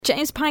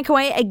James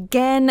Pikeway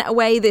again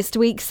away this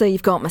week, so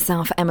you've got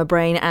myself, Emma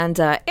Brain, and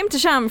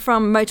Imtisham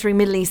from Motoring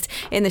Middle East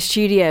in the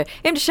studio.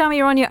 Imtisham,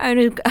 you're on your own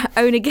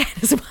again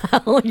as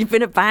well. You've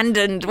been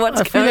abandoned.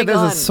 What's going on? I feel like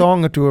there's a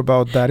song or two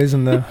about that,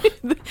 isn't there?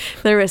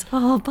 There is.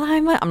 I'm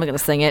not going to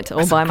sing it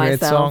all by myself.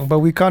 It's a great song, but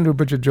we can't do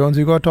Bridget Jones.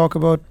 We've got to talk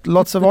about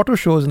lots of auto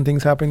shows and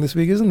things happening this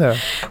week, isn't there?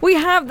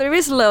 There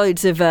is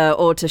loads of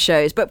auto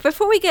shows, but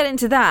before we get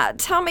into that,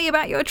 tell me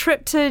about your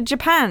trip to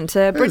Japan, to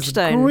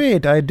Bridgestone. It was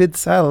great. I had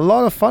a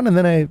lot of fun, and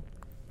then I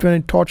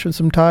tortured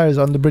some tires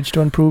on the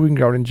Bridgestone Proving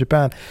Ground in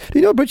Japan. Do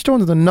you know Bridgestone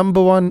is the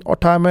number one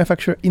tyre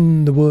manufacturer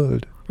in the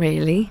world?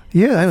 Really?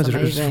 Yeah, it was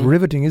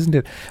riveting, isn't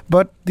it?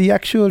 But the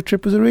actual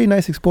trip was a really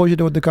nice exposure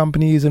to what the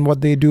company is and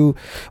what they do.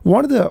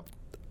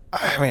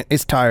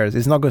 It's tires.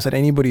 It's not going to set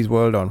anybody's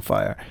world on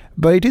fire.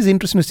 But it is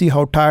interesting to see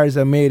how tires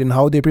are made and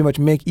how they pretty much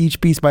make each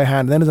piece by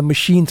hand. Then a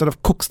machine sort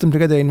of cooks them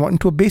together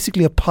into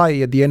basically a pie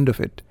at the end of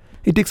it.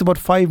 It takes about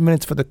 5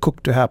 minutes for the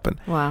cook to happen.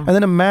 Wow. And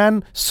then a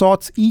man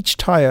sorts each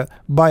tire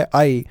by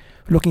eye,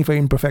 looking for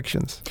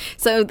imperfections.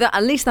 So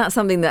at least that's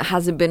something that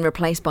hasn't been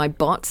replaced by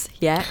bots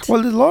yet.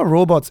 Well, there's a lot of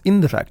robots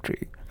in the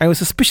factory. I was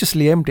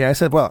suspiciously empty. I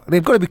said, well,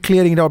 they've got to be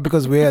clearing it out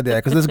because we're there.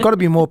 Because there's got to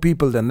be more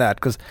people than that.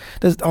 Because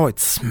it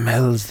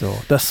smells though.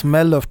 The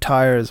smell of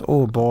tires,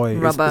 oh boy.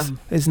 Rubber.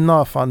 It's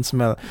not a fun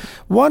smell.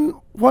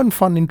 One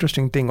fun,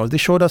 interesting thing was they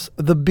showed us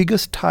the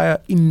biggest tire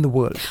in the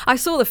world. I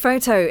saw the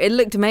photo. It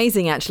looked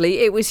amazing, actually.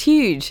 It was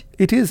huge.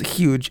 It is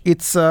huge.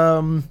 It's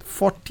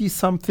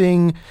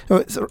 40-something. It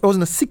was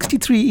on a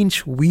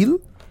 63-inch wheel.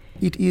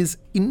 It is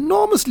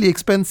enormously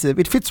expensive.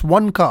 It fits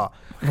one car.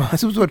 I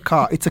suppose what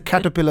car? It's a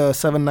Caterpillar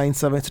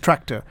 797. It's a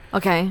tractor.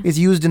 Okay. It's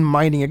used in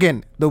mining.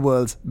 Again, the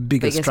world's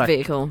biggest tractor.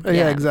 Vehicle.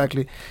 Yeah,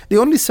 exactly. They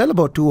only sell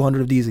about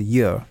 200 of these a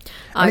year.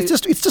 And it's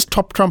just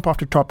top trump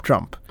after top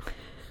trump.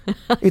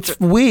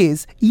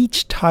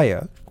 Each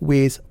tire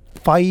weighs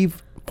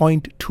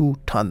 5.2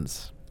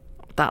 tons.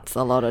 That's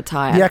a lot of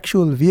tyre. The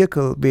actual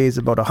vehicle weighs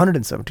about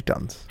 170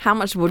 tons. How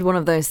much would one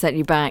of those set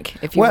you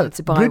back if you wanted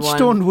to buy one? Well,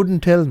 Bridgestone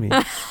wouldn't tell me.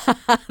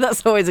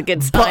 That's always a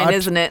good sign,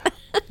 isn't it?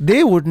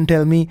 They wouldn't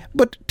tell me,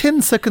 but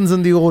 10 seconds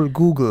on the old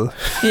Google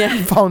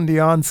found the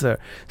answer.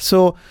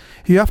 So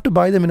you have to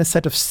buy them in a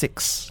set of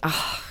 6.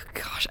 Oh,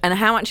 gosh. And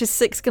how much is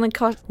 6 going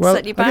to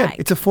set you back? Again,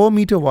 it's a 4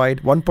 meter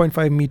wide,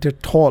 1.5 meter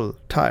tall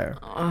tire.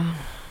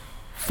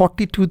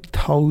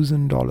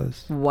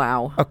 $42,000.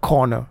 Wow. A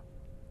corner.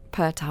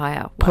 Per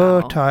tyre. Wow.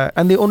 Per tyre.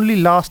 And they only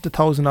last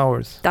 1,000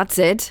 hours. That's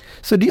it.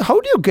 So how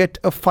do you get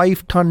a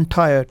 5-ton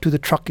tyre to the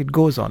truck it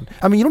goes on?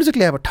 I mean, you don't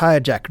exactly have a tyre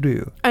jack, do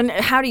you? And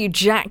how do you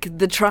jack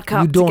the truck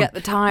up to get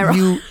the tyre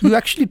on? You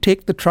actually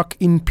take the truck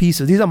in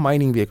pieces. These are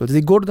mining vehicles.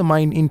 They go to the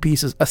mine in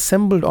pieces,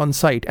 assembled on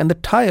site, and the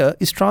tyre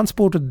is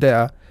transported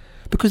there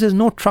because there's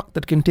no truck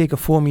that can take a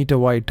 4 meter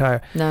wide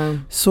tyre.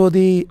 No. So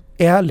they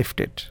airlift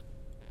it.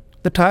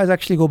 The tires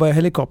actually go by a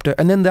helicopter,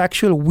 and then the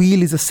actual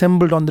wheel is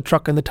assembled on the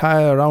truck and the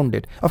tire around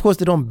it. Of course,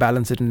 they don't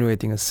balance it and do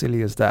anything as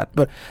silly as that,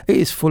 but it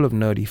is full of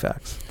nerdy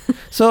facts.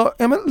 So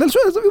it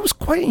was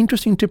quite an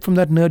interesting tip from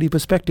that nerdy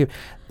perspective.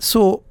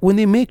 So when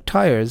they make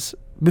tires,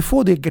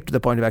 before they get to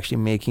the point of actually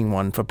making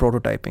one for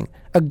prototyping,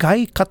 a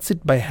guy cuts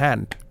it by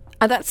hand.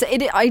 That's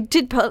it. I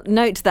did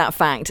note that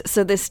fact.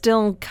 So they're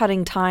still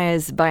cutting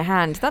tyres by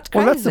hand. That's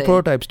crazy. Well, that's the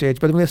prototype stage,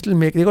 but when they still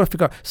make, they got to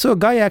figure out. So a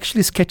guy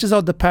actually sketches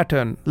out the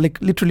pattern, like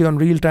literally on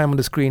real time on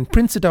the screen,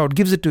 prints it out,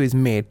 gives it to his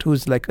mate,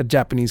 who's like a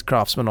Japanese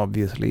craftsman,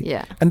 obviously.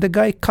 Yeah. And the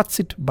guy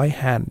cuts it by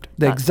hand,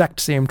 the exact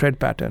same tread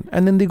pattern,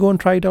 and then they go and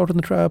try it out on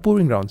the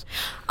proving grounds.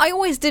 I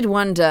always did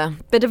wonder,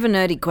 bit of a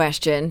nerdy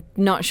question,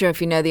 not sure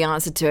if you know the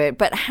answer to it,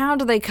 but how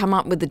do they come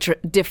up with the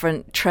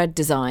different tread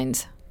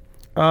designs?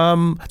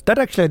 That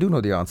actually I do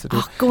know the answer to.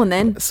 Oh, go on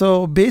then.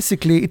 So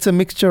basically it's a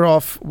mixture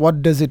of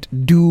what does it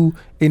do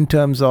in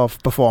terms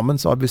of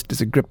performance. Obviously,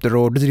 does it grip the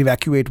road? Does it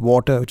evacuate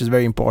water, which is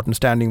very important,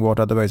 standing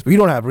water? Otherwise, we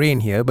don't have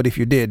rain here, but if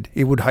you did,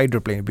 it would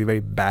hydroplane. It would be a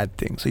very bad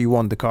thing. So you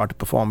want the car to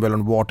perform well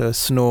on water,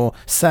 snow,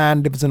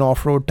 sand if it's an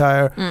off-road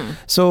tire.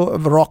 So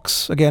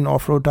rocks, again,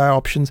 off-road tire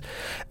options.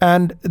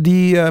 And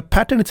the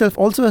pattern itself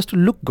also has to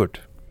look good.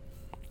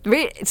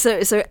 Really?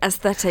 So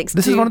aesthetics.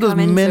 This is one of those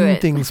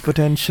men things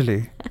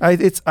potentially.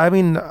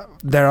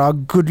 There are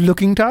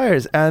good-looking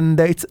tires, and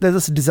there's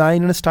this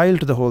design and a style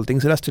to the whole thing.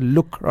 So it has to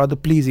look rather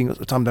pleasing,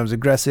 sometimes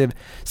aggressive,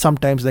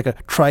 sometimes like a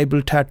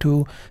tribal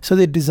tattoo. So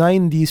they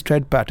design these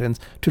tread patterns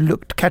to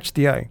catch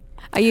the eye.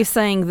 Are you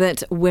saying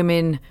that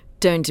women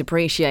don't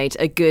appreciate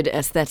a good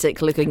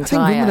aesthetic-looking tyre?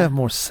 I think women have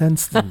more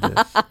sense than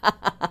this.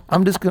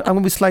 I'm going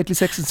to be slightly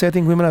sexist and say I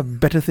think women have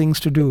better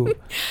things to do.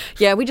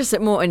 Yeah, we just are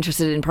more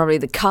interested in probably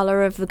the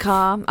colour of the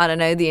car. I don't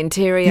know, the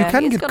interior. You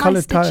can get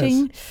coloured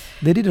tyres.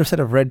 They did a set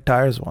of red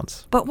tyres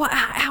once. But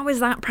how is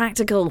that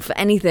practical for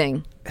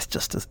anything? It's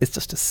just a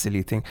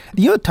silly thing.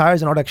 The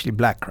tyres are not actually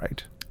black,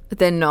 right?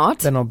 They're not?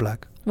 They're not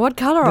black. What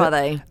colour are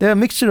they? They're a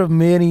mixture of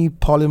many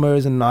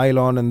polymers and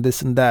nylon and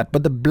this and that.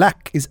 But the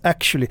black is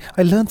actually,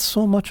 I learned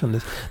so much on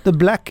this. The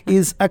black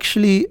is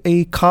actually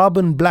a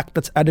carbon black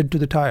that's added to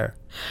the tyre.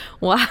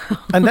 Wow.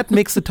 And that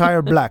makes the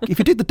tire black. If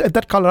you take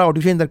that color out,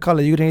 you change that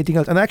color, you get anything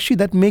else. And actually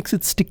that makes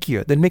it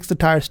stickier. That makes the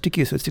tire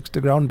stickier so it sticks to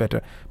the ground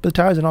better. But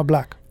the tires are now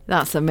black.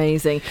 That's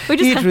amazing.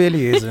 It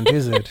really isn't,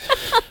 is it?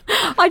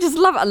 I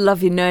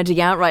love you nerding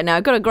out right now.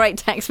 I've got a great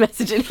text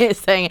message in here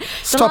saying...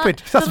 Stop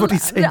it. That's what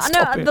he's saying.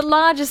 Stop it. The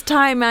largest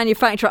tyre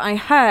manufacturer I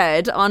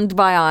heard on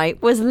Dubai Eye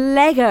was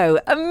Lego.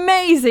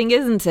 Amazing,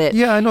 isn't it?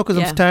 Yeah, I know, because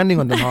I'm standing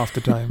on them half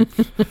the time.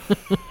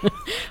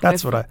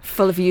 That's We're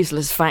full of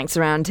useless facts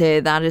around here,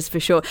 that is for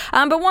sure.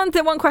 But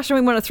one question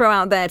we want to throw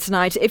out there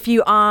tonight, if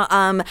you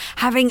are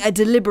having a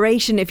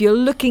deliberation, if you're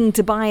looking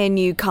to buy a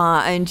new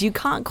car and you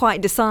can't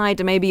quite decide,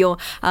 and maybe you're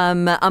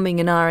umming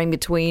and ahhing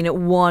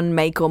between one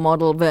make or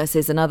model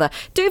versus another,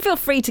 do feel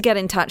free to get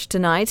in touch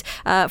tonight.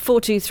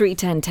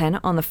 4231010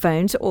 on the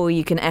phones, or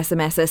you can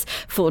SMS us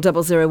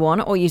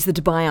 4001, or use the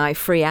Dubai Eye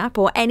free app,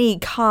 or any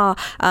car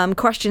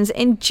questions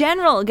in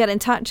general. Get in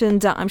touch,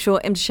 and I'm sure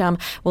Imtisham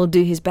will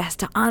do his best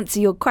to answer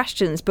your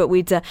questions. But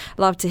we'd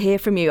love to hear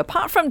from you.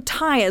 Apart from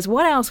tyres,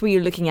 what else were you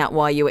looking at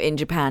while you were in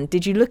Japan?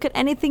 Did you look at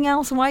anything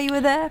else while you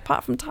were there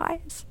apart from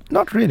tyres?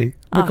 Not really,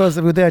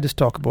 because we're there just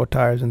talk about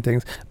tires and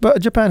things.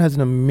 But Japan has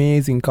an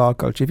amazing car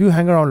culture. If you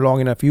hang around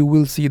long enough, you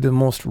will see the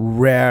most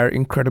rare,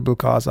 incredible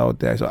cars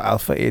out there. So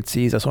Alpha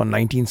 8Cs, I saw a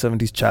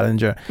 1970s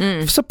Challenger.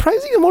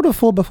 Surprising amount of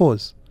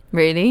 4x4s.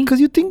 Really? Because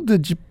you think the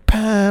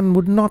Japan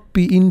would not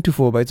be into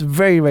 4x. It's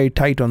very, very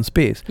tight on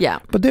space. Yeah.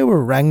 But there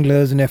were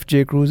Wranglers and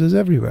FJ Cruisers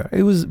everywhere.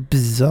 It was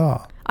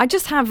bizarre. I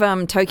just have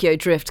Tokyo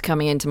Drift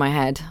coming into my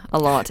head a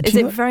lot. Is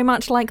it very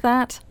much like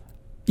that?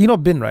 You've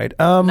not been, right?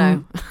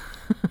 No.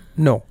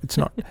 No, it's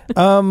not.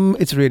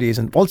 It really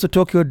isn't. Also,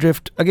 Tokyo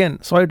Drift,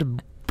 again, sorry to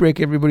break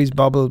everybody's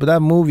bubble, but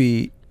that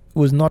movie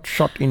was not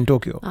shot in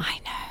Tokyo. I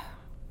know.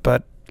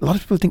 But a lot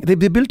of people think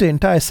they built an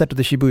entire set of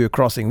the Shibuya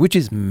Crossing, which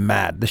is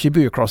mad. The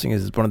Shibuya Crossing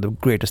is one of the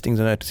greatest things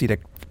on earth, to see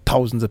like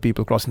thousands of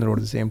people crossing the road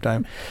at the same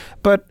time.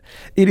 But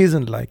it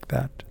isn't like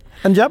that.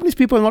 And Japanese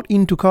people are not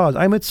into cars.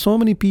 I met so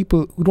many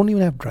people who don't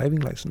even have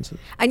driving licenses.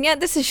 And yet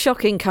this is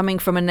shocking coming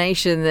from a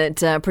nation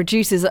that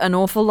produces an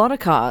awful lot of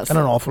cars. And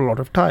an awful lot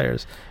of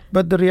tires.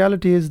 But the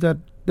reality is that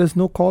there's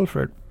no call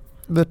for it.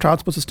 The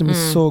transport system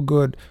is so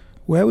good.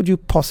 Where would you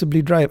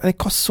possibly drive? And it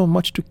costs so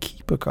much to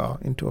keep a car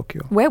in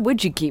Tokyo. Where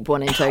would you keep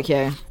one in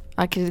Tokyo?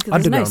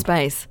 There's no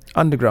space.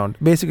 Underground.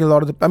 Basically, a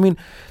lot of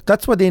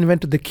that's why they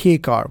invented the K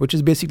car, which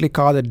is basically a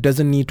car that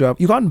doesn't need to have...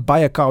 You can't buy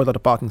a car without a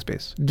parking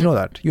space. Do you know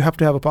that? You have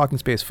to have a parking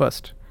space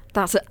first.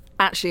 That's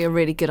actually a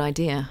really good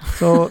idea.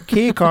 So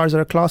K cars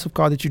are a class of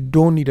car that you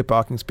don't need a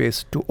parking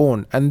space to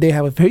own. And they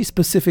have a very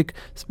specific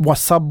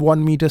sub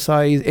 1 meter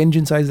size,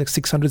 engine size like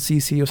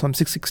 600cc or some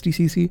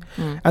 660cc.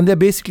 And they're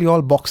basically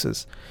all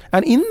boxes.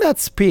 And in that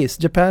space,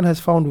 Japan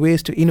has found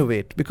ways to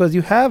innovate, because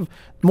you have...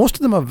 Most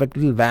of them are like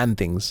little van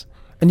things.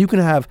 And you can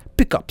have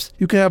pickups,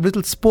 you can have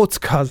little sports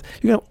cars,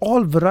 you can have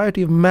all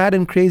variety of mad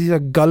and crazy,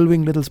 like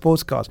gullwing little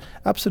sports cars.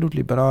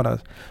 Absolutely bananas.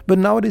 But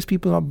nowadays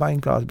people are not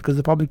buying cars because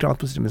the public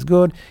transport system is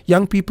good.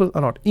 Young people are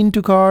not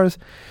into cars.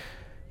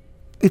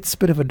 It's a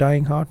bit of a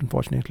dying heart,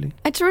 unfortunately.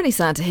 It's really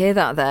sad to hear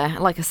that there,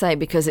 like I say,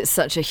 because it's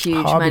such a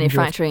huge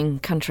manufacturing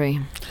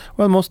country.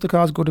 Well, most of the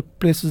cars go to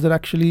places that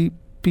actually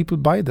people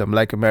buy them,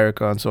 like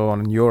America and so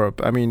on in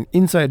Europe. I mean,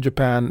 inside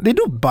Japan, they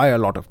do buy a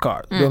lot of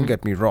cars, don't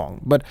get me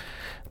wrong. But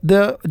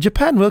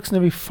Japan works in a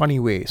very funny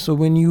way. So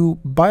when you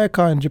buy a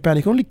car in Japan,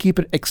 you can only keep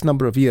it X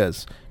number of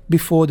years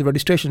before the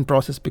registration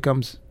process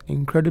becomes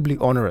incredibly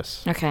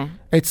onerous. Okay.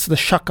 It's the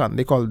shakan,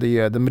 they call it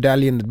the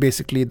medallion,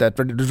 basically the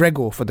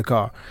rego for the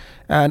car.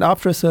 And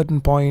after a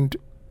certain point,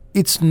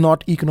 it's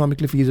not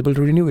economically feasible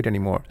to renew it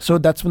anymore. So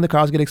that's when the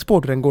cars get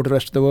exported and go to the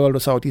rest of the world or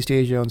Southeast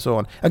Asia and so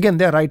on. Again,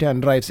 they're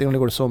right-hand drives. They only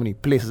go to so many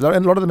places.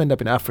 And a lot of them end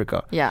up in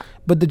Africa. Yeah.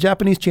 But the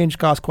Japanese change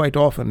cars quite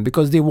often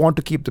because they want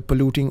to keep the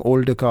polluting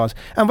older cars.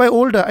 And by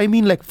older, I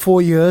mean like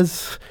 4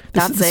 years.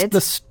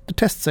 The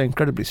tests are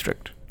incredibly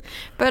strict.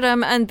 But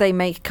and they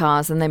make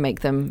cars and they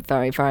make them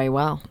very, very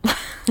well.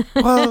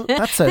 Well,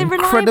 that's an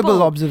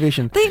incredible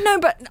observation.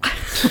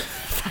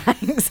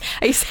 Thanks.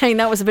 Are you saying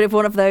that was a bit of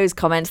one of those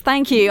comments?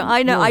 Thank you.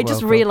 I know. I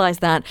just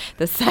realised that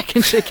the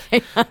second it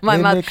came out of my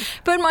mouth.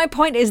 But my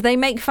point is, they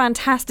make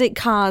fantastic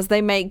cars.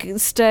 They make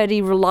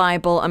sturdy,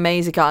 reliable,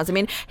 amazing cars. I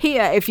mean,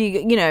 here, if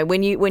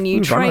when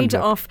you trade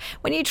off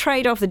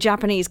the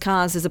Japanese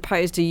cars as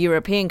opposed to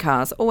European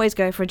cars, always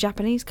go for a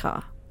Japanese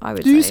car.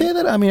 Do you say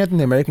that? I mean, I think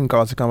the American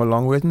cars have come a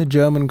long way, and the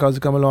German cars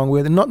have come a long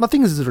way.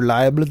 Nothing is as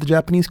reliable as the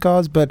Japanese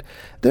cars, but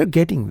they're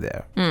getting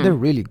there. They're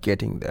really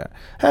getting there.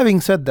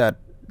 Having said that,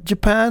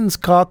 Japan's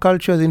car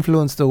culture has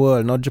influenced the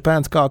world. Now,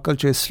 Japan's car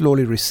culture is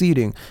slowly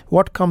receding.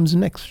 What comes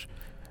next?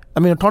 I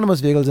mean,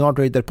 autonomous vehicles are not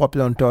really that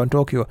popular in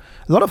Tokyo.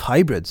 A lot of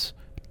hybrids.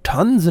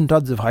 Tons and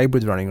tons of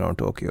hybrids running around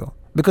Tokyo.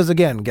 because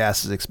again,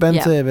 gas is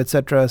expensive,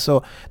 etc.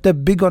 So they're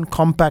big on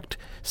compact,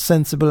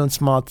 sensible and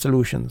smart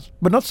solutions.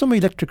 But not so many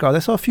electric cars. I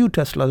saw a few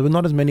Teslas, but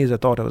not as many as I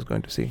thought I was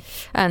going to see.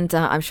 And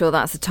I'm sure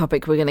that's a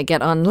topic we're going to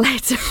get on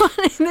later on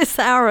in this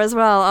hour as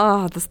well.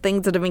 Oh, there's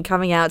things that have been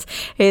coming out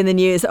in the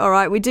news. All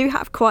right, we do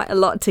have quite a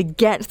lot to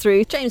get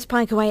through. James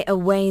Pikeway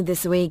away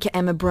this week.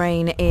 Emma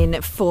Brain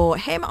in for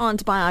him on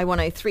by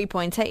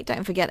I103.8.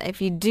 Don't forget,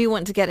 if you do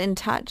want to get in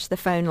touch, the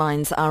phone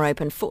lines are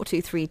open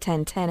 423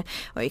 1010,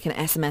 or you can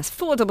SMS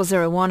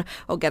 4001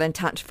 or get in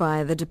touch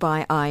via the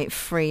Dubai Eye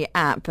free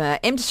app.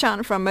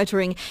 Imtishan from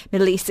Motoring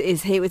Middle East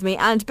is here with me.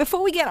 And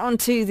before we get on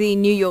to the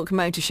New York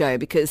Motor Show,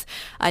 because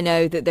I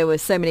know that there were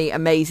so many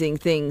amazing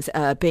things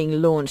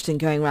being launched and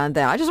going around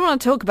there, I just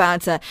want to talk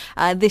about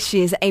this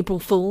year's April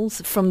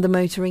Fools from the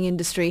motoring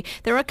industry.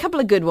 There are a couple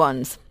of good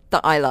ones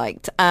that I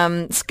liked.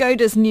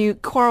 Skoda's new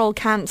quarrel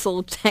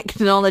cancel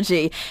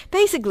technology,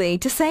 basically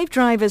to save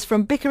drivers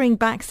from bickering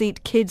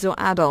backseat kids or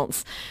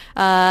adults.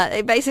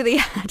 They basically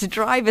had a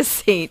driver's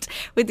seat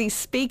with these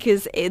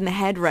speakers in the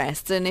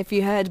headrests, and if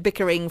you heard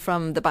bickering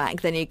from the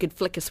back, then you could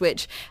flick a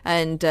switch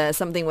and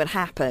something would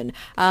happen.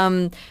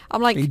 I'm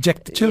like,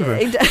 eject the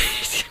children.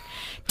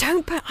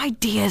 Don't put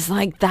ideas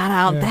like that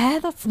out there.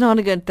 That's not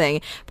a good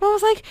thing. But I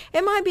was like,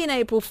 it might be an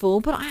April Fool,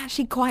 but I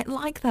actually quite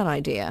like that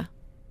idea.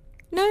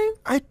 No?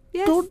 I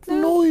don't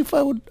know if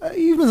I would,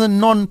 even as a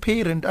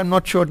non-parent, I'm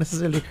not sure I'd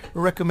necessarily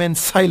recommend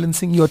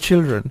silencing your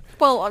children.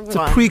 Well, it's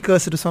a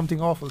precursor to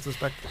something awful, I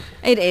suspect.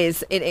 It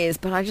is,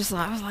 but I was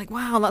like,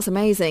 wow, that's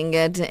amazing.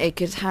 It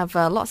could have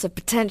lots of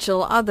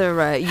potential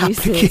other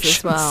uses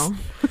as well.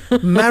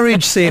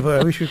 Marriage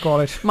saver, we should call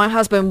it. My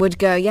husband would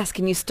go, yes,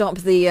 can you stop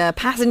the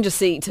passenger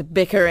seat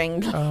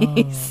bickering,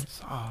 please?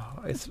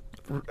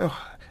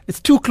 It's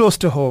too close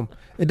to home.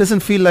 It doesn't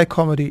feel like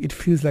comedy. It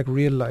feels like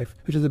real life,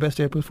 which is the best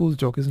April Fool's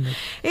joke, isn't it?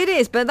 It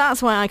is, but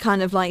that's why I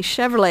kind of like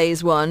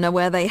Chevrolet's one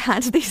where they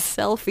had this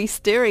selfie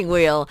steering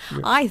wheel. Yeah.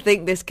 I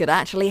think this could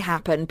actually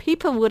happen.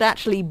 People would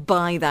actually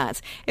buy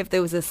that if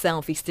there was a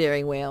selfie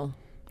steering wheel.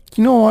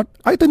 You know what?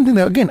 I didn't think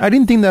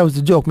that was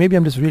a joke. Maybe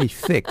I'm just really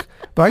thick.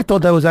 But I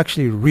thought that was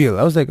actually real.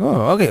 I was like,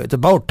 oh, okay, it's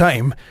about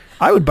time.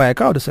 I would buy a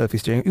car with a selfie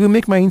steering. It would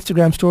make my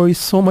Instagram stories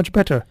so much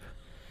better.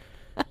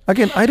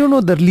 Again, I don't know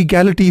the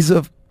legalities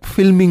of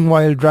filming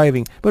while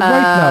driving, but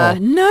right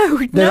now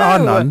there are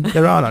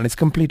none. It's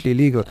completely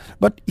illegal.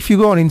 But if you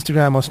go on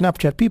Instagram or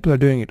Snapchat, people are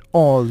doing it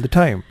all the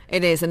time.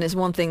 It is, and it's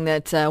one thing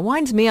that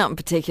winds me up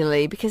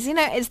particularly because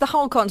it's the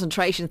whole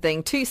concentration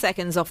thing. 2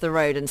 seconds off the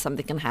road and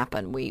something can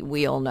happen.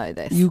 We all know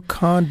this. You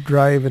can't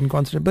drive and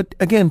concentrate. But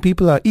again,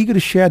 people are eager to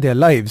share their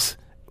lives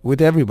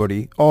with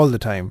everybody all the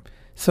time.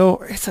 So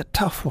it's a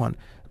tough one.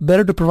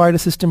 Better to provide a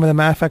system where the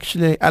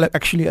manufacturer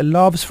actually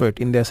allows for it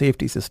in their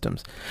safety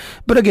systems.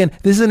 But again,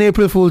 this is an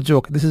April Fool's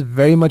joke. This is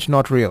very much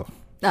not real.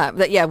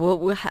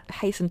 We'll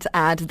hasten to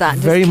add that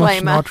very disclaimer.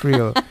 Very much not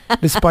real,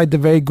 despite the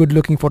very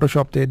good-looking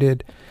Photoshop they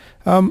did.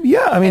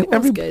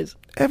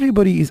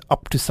 Everybody is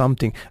up to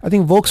something. I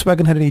think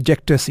Volkswagen had an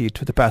ejector seat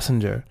for the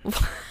passenger.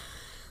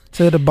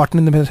 So they had a button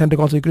in the center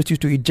console you could just use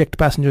to eject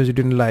passengers you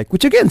didn't like,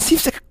 which again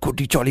seems like a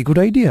jolly good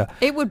idea.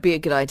 It would be a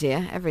good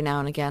idea every now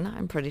and again.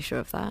 I'm pretty sure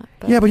of that.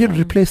 But you have to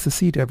replace the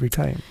seat every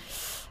time.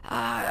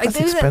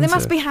 They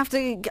must have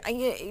to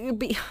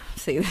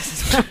see,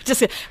 this is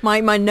just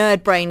my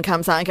nerd brain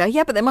comes out and go,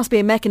 yeah, but there must be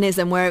a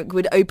mechanism where it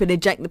would open,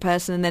 eject the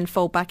person and then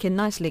fold back in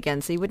nicely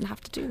again, so you wouldn't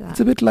have to do that. It's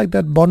a bit like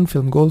that Bond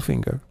film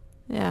Goldfinger.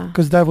 Yeah,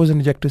 because that was an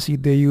ejector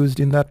seat they used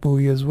in that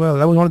movie as well.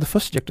 That was one of the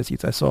first ejector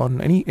seats I saw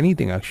on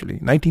anything actually,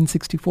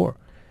 1964.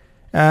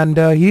 And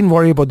he didn't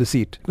worry about the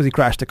seat because he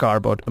crashed the car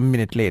about a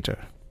minute later.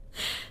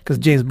 Because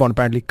James Bond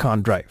apparently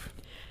can't drive.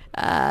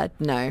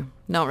 No,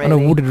 not really. On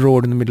a wooded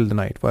road in the middle of the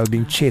night while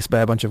being chased by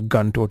a bunch of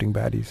gun-toting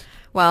baddies.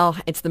 Well,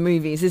 it's the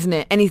movies, isn't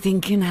it?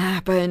 Anything can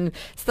happen.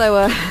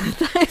 So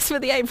thanks for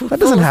the April Fools. That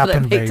doesn't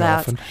happen very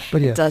often,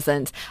 but yeah. It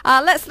doesn't.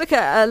 Let's look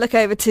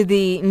over to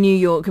the New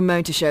York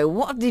Motor Show.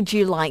 What did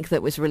you like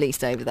that was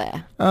released over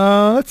there?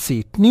 Let's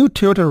see. New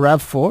Toyota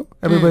RAV4.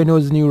 Everybody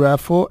knows the new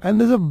RAV4.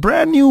 And there's a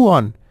brand new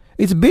one.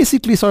 It's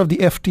basically sort of the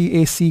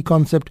FTAC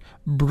concept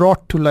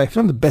brought to life. It's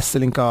one of the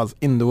best-selling cars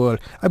in the world.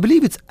 I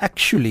believe it's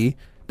actually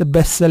the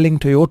best-selling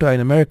Toyota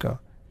in America.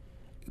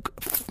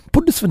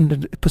 Put this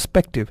in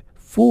perspective.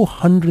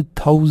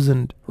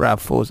 400,000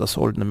 RAV4s are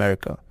sold in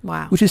America.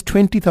 Wow. Which is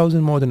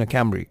 20,000 more than a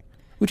Camry,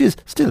 which is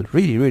still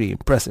really, really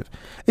impressive.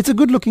 It's a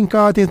good-looking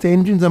car. I think the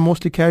engines are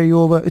mostly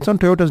carryover. It's on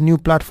Toyota's new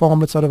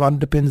platform that sort of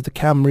underpins the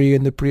Camry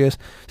and the Prius,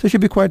 so it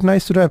should be quite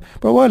nice to drive.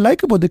 But what I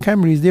like about the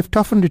Camry is they've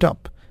toughened it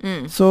up.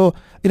 So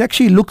it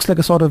actually looks like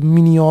a sort of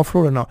mini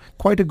off-roader now.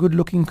 Quite a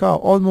good-looking car,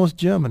 almost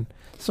German.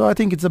 So I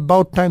think it's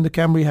about time the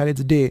Camry had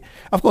its day.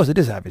 Of course, it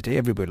is having its day.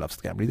 Everybody loves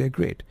the Camry. They're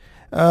great.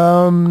 Do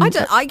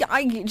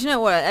you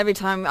know what? Every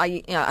time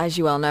as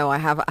you well know, I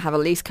have a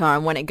lease car,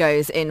 and when it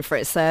goes in for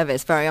its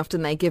service, very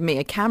often they give me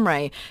a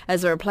Camry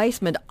as a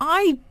replacement.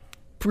 I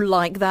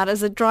like that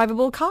as a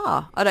drivable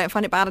car. I don't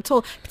find it bad at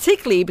all,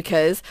 particularly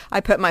because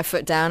I put my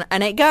foot down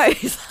and it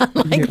goes,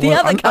 unlike the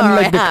other car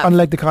I have.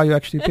 Unlike the car you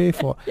actually pay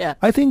for. Yeah.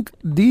 I think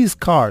these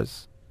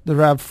cars the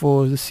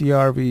RAV4s, the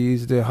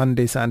CR-Vs, the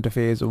Hyundai Santa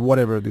Fe's, or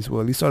whatever of this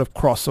world, these sort of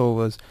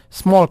crossovers,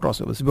 small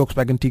crossovers,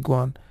 Volkswagen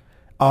Tiguan,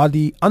 are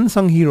the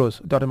unsung heroes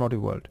of the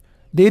automotive world.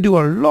 They do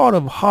a lot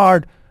of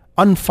hard,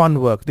 unfun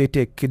work. They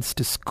take kids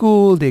to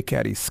school, they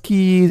carry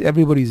skis,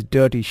 everybody's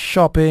dirty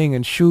shopping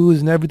and shoes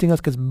and everything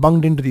else gets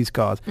bunged into these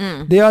cars.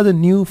 They are the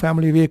new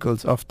family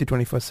vehicles of the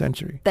 21st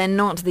century. They're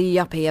not the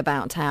yuppie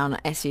about town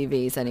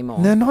SUVs anymore.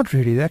 They're not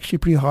really. They're actually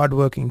pretty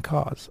hard-working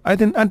cars. I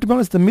think, and to be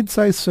honest, the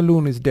mid-size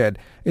saloon is dead.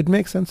 It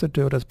makes sense that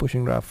Toyota's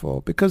pushing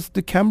RAV4 because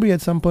the Camry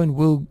at some point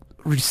will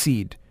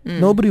recede.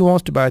 Nobody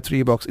wants to buy a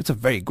 3-box. It's a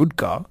very good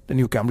car. The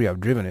new Camry, I've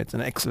driven it. It's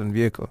an excellent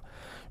vehicle.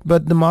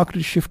 But the market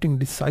is shifting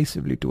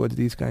decisively towards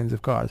these kinds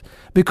of cars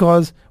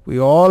because we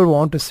all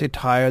want to sit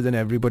higher than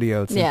everybody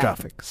else in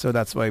traffic. So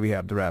that's why we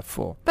have the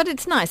RAV4. But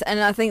it's nice. And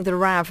I think the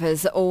RAV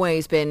has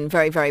always been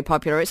very, very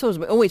popular. It's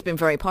always been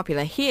very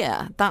popular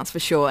here, that's for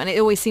sure. And it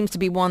always seems to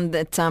be one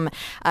that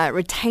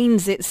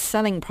retains its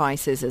selling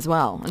prices as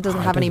well. It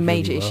doesn't have any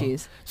major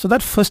issues. So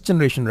that first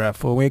generation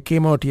RAV4, when it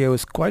came out here,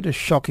 was quite a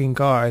shocking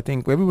car. I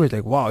think everybody's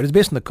like, wow, it was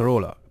based on the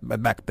Corolla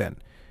back then.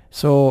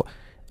 So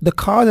the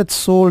car that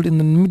sold in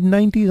the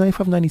mid-90s,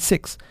 95,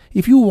 96,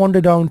 if you wander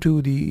down to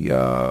the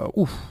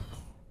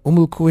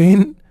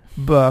Quwain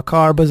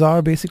car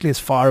bazaar, basically as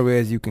far away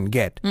as you can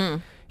get,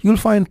 you'll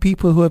find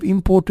people who have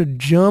imported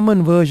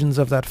German versions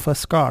of that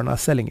first car and are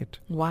selling it.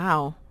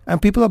 Wow.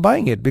 And people are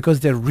buying it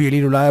because they're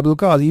really reliable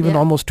cars. Even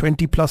almost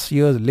 20 plus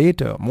years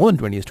later, more than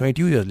 20 years,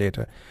 22 years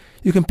later,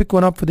 you can pick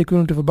one up for the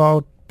equivalent of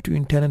about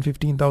between 10 and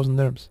 15,000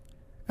 dirhams.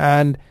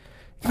 And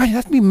you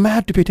have to be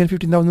mad to pay 10,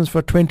 15,000 dirhams for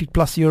a 20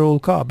 plus year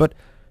old car. But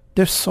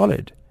they're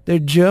solid. They're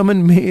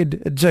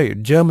German-made,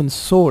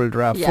 German-sold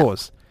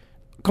RAV4s.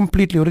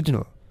 Completely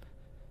original.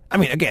 I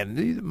mean, again,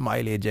 the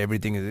mileage,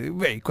 everything is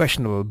very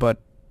questionable, but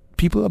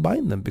people are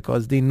buying them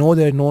because they know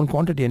they're known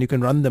quantity and you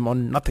can run them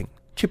on nothing.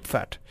 Chip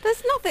fat.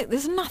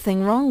 There's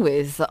nothing wrong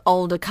with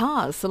older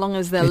cars so long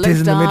as they're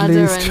looked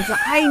after.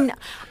 And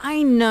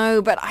I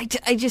know, but I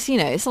just,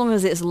 as long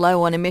as it's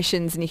low on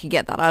emissions and you can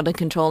get that out of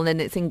control and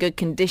it's in good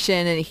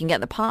condition and you can get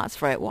the parts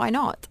for it, why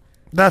not?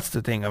 That's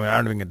the thing. I mean, I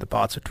don't even get the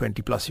parts of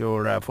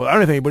 20-plus-year-old RAV4. I don't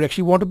know if anybody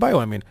actually want to buy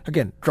one. I mean,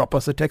 again, drop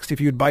us a text if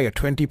you'd buy a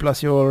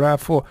 20-plus-year-old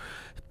RAV4.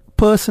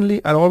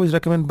 Personally, I'd always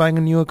recommend buying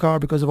a newer car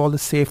because of all the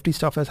safety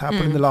stuff that's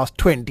happened in the last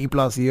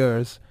 20-plus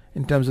years.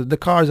 In terms of the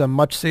cars are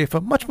much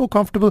safer, much more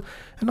comfortable,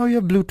 and now you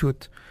have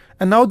Bluetooth.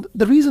 And now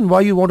the reason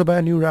why you want to buy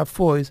a new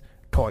RAV4 is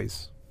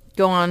toys.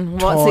 Go on,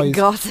 what's it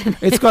got in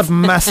it? It's got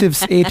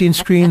massive 18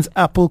 screens,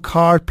 Apple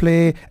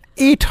CarPlay,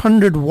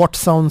 800-watt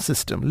sound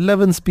system,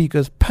 11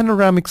 speakers,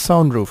 panoramic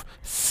sunroof,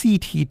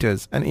 seat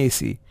heaters, and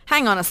AC.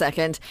 Hang on a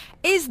second.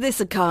 Is this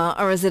a car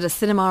or is it a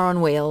cinema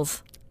on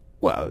wheels?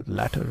 Well,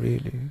 latter,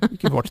 really. You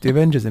can watch the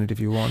Avengers in it if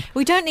you want.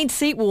 We don't need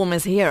seat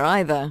warmers here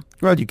either.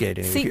 Well, you get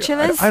it. Seat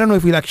chillers? I don't know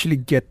if we'll actually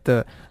get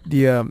the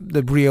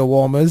rear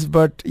warmers,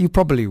 but you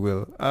probably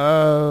will.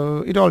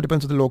 It all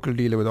depends on the local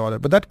dealer with order.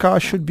 But that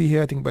car should be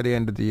here, I think, by the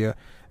end of the year.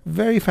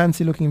 Very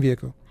fancy-looking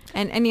vehicle.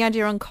 And any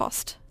idea on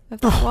cost of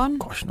that one?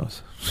 Gosh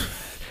knows.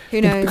 Who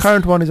knows? The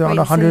current one is around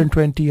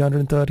 120,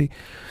 130,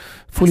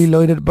 fully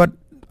loaded, but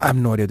I have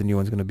no idea what the new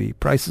one's going to be.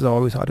 Prices are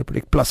always hard to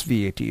predict, plus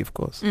VAT, of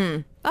course.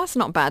 That's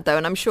not bad, though,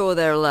 and I'm sure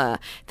there'll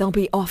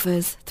be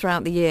offers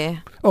throughout the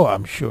year. Oh,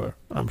 I'm sure.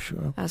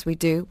 As we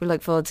do. We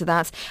look forward to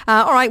that.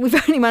 All right, we've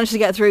only managed to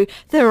get through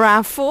the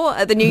RAV4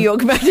 at the New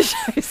York Motor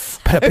Show.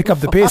 Better pick up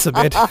the pace a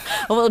bit.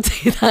 We'll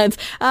do that.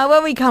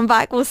 When we come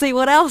back, we'll see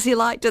what else you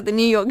liked at the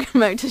New York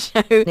Motor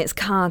Show. It's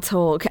car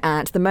talk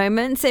at the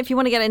moment. So if you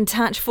want to get in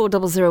touch,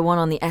 4001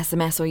 on the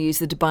SMS or use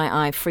the Dubai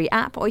Eye free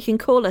app, or you can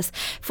call us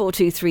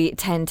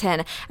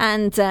 423-1010.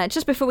 And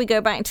just before we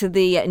go back to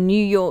the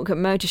New York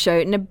Motor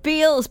Show,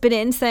 Nabil's been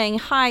in saying,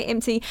 hi,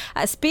 Imti.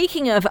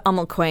 Speaking of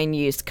Quwain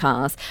used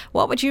cars,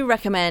 what would you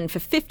recommend for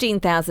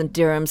 15,000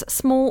 dirhams,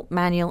 small,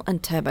 manual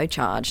and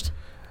turbocharged?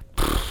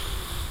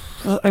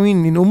 I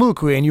mean, in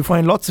Quwain, you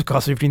find lots of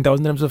cars for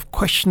 15,000 dirhams of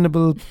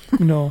questionable,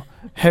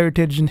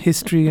 heritage and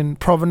history and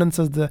provenance,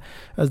 as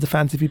the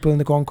fancy people in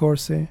the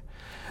concourse say.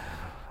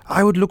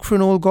 I would look for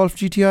an old Golf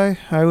GTI.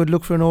 I would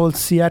look for an old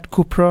Seat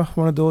Cupra,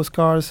 one of those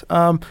cars.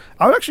 I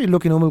would actually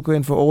look in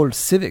Quwain for old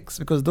Civics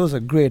because those are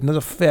great and those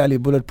are fairly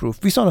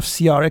bulletproof. We saw a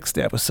CRX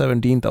there for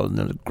 17,000.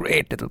 It was a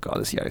great little car,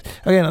 the CRX.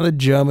 Again, another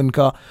German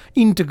car,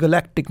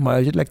 intergalactic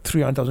mileage, like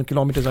 300,000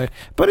 kilometers.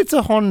 But it's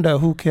a Honda,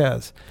 who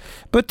cares?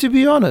 But to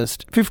be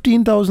honest,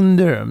 15,000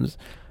 dirhams,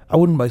 I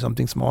wouldn't buy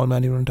something small,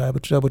 manual and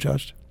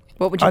turbocharged.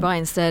 What would you buy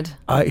instead?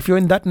 If you're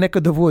in that neck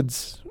of the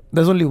woods,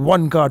 there's only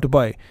one car to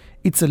buy.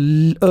 It's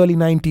an early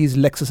 90s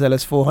Lexus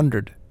LS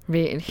 400.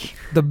 Really?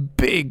 The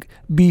big,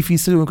 beefy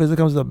saloon, because it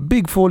comes with a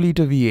big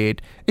 4-litre V8.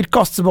 It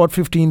costs about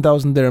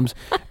 15,000 dirhams.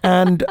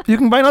 And you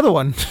can buy another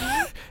one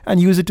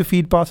and use it to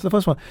feed parts of the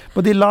first one.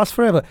 But they last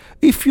forever.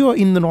 If you're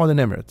in the Northern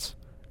Emirates,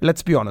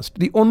 let's be honest,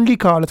 the only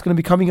car that's going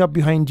to be coming up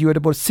behind you at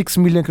about 6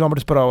 million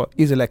kilometers per hour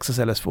is a Lexus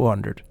LS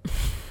 400.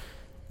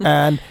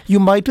 And you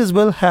might as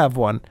well have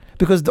one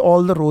because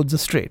all the roads are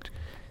straight.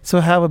 So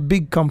have a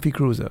big comfy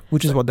cruiser,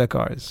 which is what their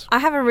car is. I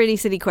have a really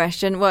silly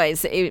question. Well,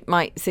 it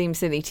might seem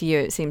silly to you.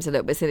 It seems a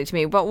little bit silly to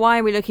me. But why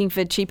are we looking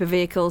for cheaper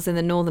vehicles in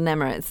the Northern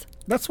Emirates?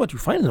 That's what you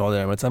find in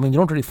Northern Emirates. I mean, you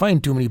don't really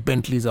find too many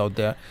Bentleys out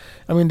there.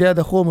 I mean, they're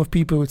the home of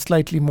people with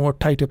slightly more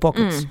tighter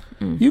pockets.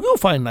 You go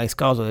find nice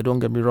cars out there, don't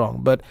get me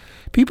wrong. But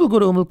people go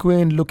to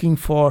Quwain looking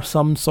for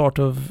some sort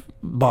of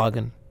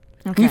bargain.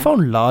 Okay. We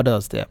found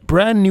Ladas there.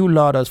 Brand new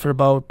Ladas for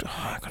about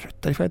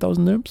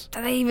 35,000 dirhams.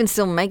 Do they even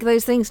still make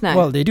those things now?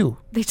 Well, they do.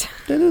 They do.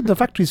 They do. The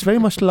factory is very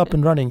much still up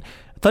and running.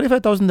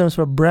 35,000 dirhams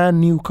for a brand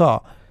new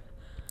car.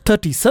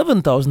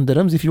 37,000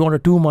 dirhams if you want a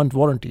 2-month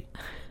warranty.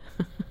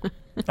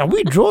 And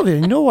we drove it,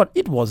 and you know what?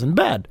 It wasn't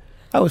bad.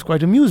 I was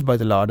quite amused by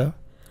the Lada.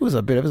 It was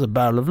a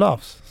barrel of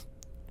laughs.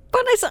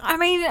 But there's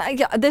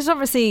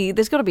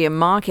got to be a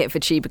market for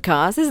cheaper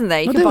cars, isn't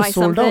there? You They can were buy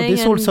sold something. out. They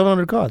sold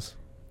 700 cars.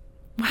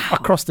 Wow.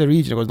 Across the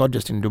region. It was not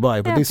just in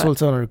Dubai, but they sold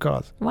 700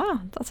 cars. Wow,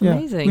 that's Yeah.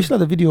 amazing. We still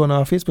have the video on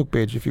our Facebook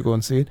page if you go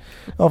and see it,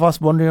 of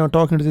us wandering around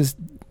talking to this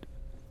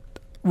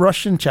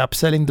Russian chap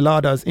selling the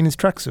Ladas in his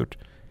tracksuit.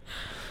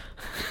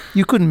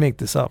 You couldn't make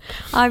this up.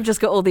 I've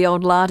just got all the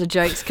old Lada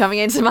jokes coming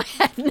into my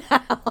head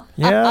now.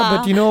 Yeah,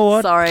 but you know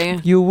what? Sorry.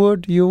 You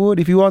would.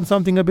 If you want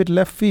something a bit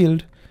left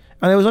field.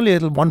 And it was only a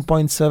little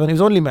 1.7. It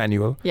was only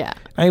manual. Yeah.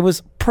 And it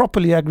was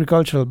properly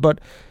agricultural. But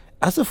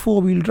as a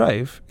 4-wheel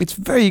drive, it's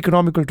very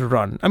economical to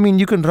run. I mean,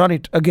 you can run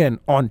it, again,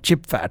 on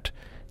chip fat.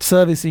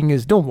 Servicing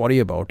is, don't worry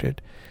about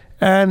it.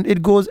 And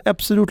it goes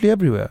absolutely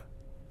everywhere.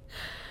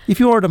 If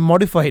you ordered a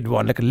modified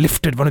one, like a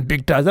lifted one with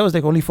big tires, that was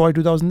like only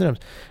 42,000 dirhams.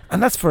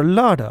 And that's for a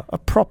Lada, a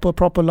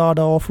proper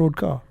Lada off-road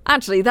car.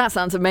 Actually, that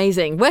sounds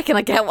amazing. Where can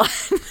I get one?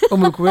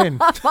 Quwain.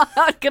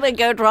 I'm going to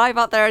go drive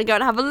up there and go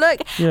and have a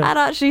look. Yeah. That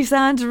actually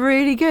sounds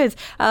really good.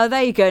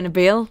 There you go,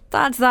 Nabil.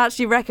 That's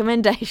actually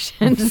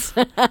recommendations.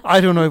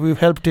 I don't know if we've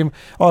helped him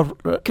or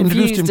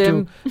introduced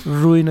him Confused to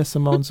ruinous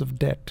amounts of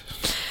debt.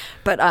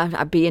 But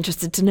I'd be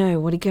interested to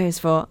know what he goes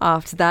for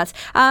after that.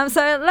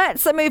 So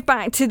let's move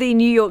back to the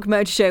New York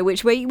Motor Show,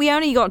 which we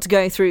only got to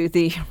go through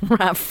the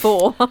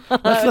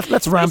RAV4.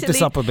 Let's ramp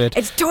this up a bit.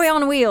 It's toy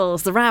on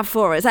wheels, the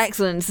RAV4. It's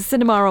excellent. It's a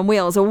cinema on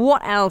wheels. Or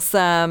what else?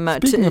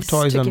 Speaking of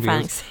toys on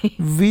wheels,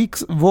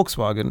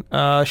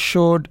 Volkswagen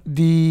showed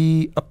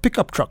a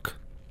pickup truck,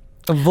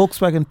 a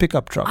Volkswagen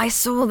pickup truck. I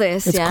saw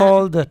this. It's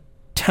called the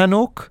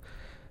Tanok.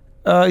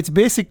 It's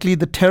basically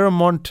the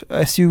Terramont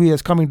SUV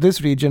that's coming to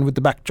this region with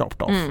the back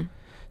chopped off.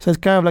 So it's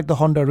kind of like the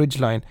Honda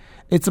Ridgeline.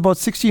 It's about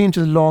 16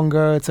 inches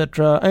longer,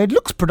 etc. And it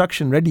looks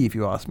production ready, if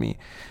you ask me.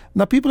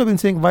 Now, people have been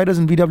saying, why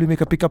doesn't VW make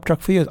a pickup truck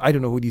for years? I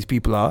don't know who these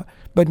people are.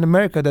 But in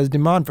America, there's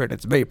demand for it.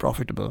 It's very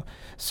profitable.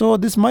 So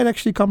this might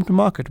actually come to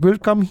market. Will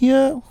it come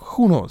here?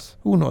 Who knows?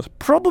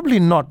 Probably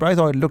not, but I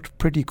thought it looked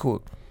pretty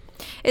cool.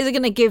 Is it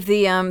going to give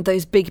the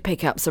those big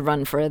pickups a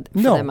run for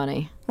their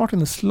money? Not in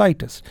the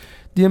slightest.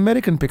 The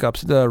American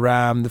pickups, the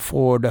Ram, the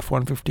Ford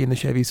F-150 and the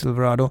Chevy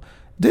Silverado,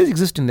 they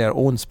exist in their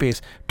own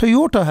space.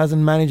 Toyota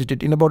hasn't managed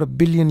it in about 1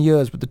 billion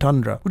years with the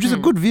Tundra, which is a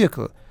good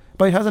vehicle,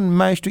 but it hasn't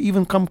managed to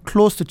even come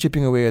close to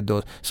chipping away at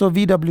those. So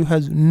VW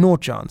has no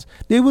chance.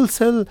 They will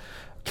sell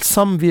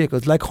some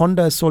vehicles, like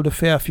Honda has sold a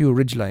fair few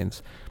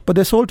Ridgelines, but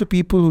they're sold to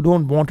people who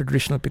don't want a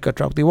traditional pickup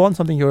truck. They want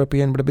something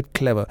European but a bit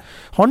clever.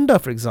 Honda,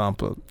 for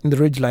example, in the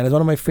Ridgeline is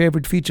one of my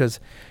favorite features.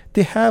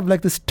 They have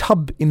like this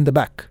tub in the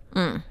back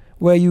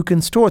where you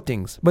can store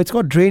things, but it's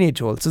got drainage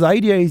holes. So the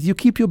idea is you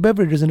keep your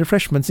beverages and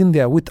refreshments in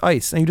there with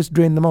ice and you just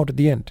drain them out at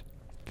the end.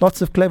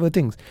 Lots of clever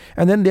things.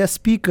 And then there are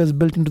speakers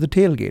built into the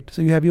tailgate,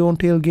 so you have your own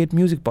tailgate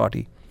music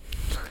party.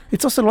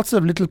 It's also lots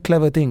of little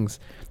clever things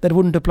that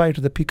wouldn't apply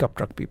to the pickup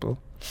truck people.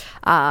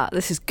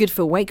 This is good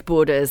for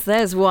wakeboarders.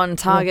 There's one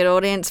target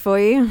audience for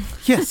you.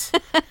 Yes.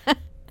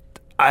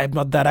 I'm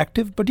not that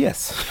active, but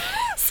yes.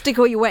 Stick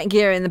all your wet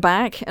gear in the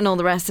back and all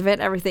the rest of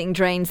it. Everything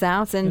drains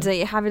out, and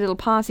you have a little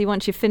party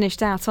once you've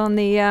finished out on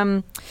the,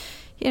 out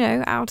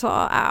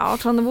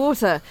on the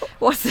water.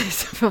 What's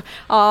this?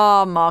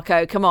 Oh,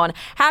 Marco, come on.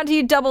 How do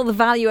you double the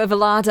value of a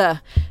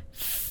Lada?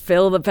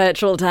 Fill the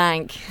petrol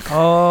tank.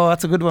 Oh,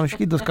 that's a good one. We should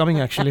keep those coming,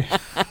 actually.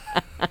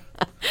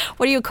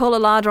 What do you call a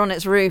Lada on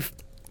its roof?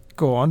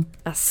 Go on.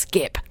 A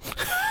skip.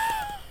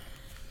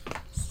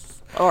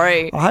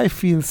 Sorry. I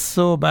feel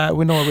so bad.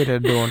 We know I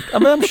don't. I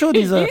mean, I'm sure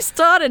these are... You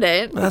started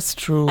it. That's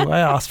true. I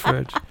asked for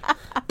it.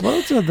 What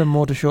else is at the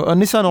motor show? A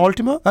Nissan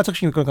Altima. That's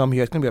actually going to come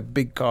here. It's going to be a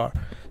big car.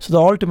 So the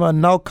Altima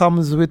now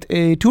comes with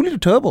a 2-litre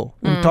turbo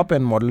in the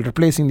top-end model,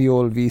 replacing the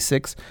old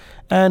V6,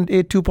 and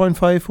a 2.5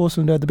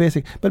 4-cylinder at the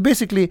basic. But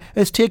basically,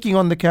 it's taking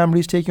on the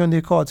Camrys, taking on the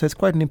Accord. So it's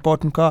quite an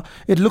important car.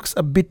 It looks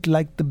a bit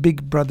like the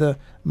big brother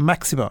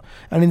Maxima.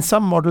 And in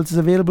some models, it's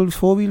available with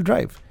 4-wheel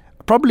drive.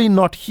 Probably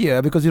not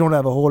here because you don't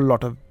have a whole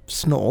lot of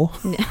snow.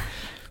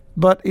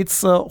 But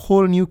it's a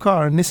whole new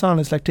car, and Nissan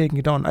is like taking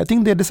it on. I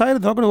think they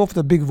decided they're not going to go for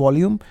the big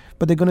volume,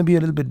 but they're going to be a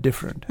little bit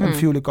different, and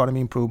fuel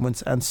economy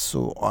improvements and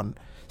so on.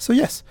 So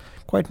yes,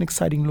 quite an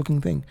exciting looking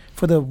thing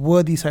for the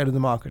worthy side of the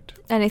market.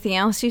 Anything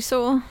else you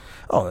saw?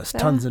 Oh, there's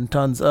tons and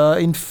tons.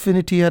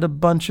 Infiniti had a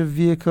bunch of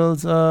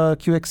vehicles,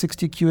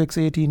 QX60,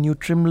 QX80, new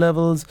trim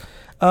levels.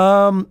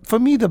 For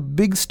me, the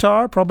big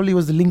star probably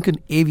was the Lincoln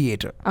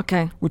Aviator,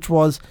 Okay. which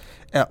was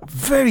a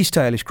very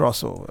stylish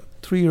crossover,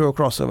 3-row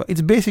crossover.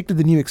 It's basically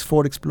the new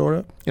Ford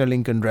Explorer in a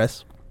Lincoln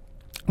dress,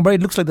 but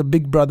it looks like the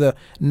big brother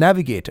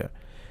Navigator.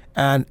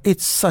 And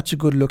it's such a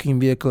good looking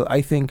vehicle.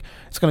 I think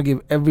it's going to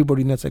give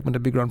everybody in that segment a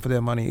big run for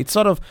their money. It's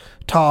sort of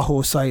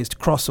Tahoe sized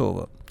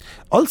crossover.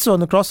 Also on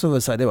the crossover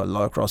side, there were a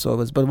lot of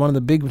crossovers, but one of the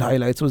big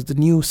highlights was the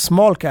new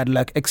small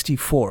Cadillac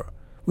XT4,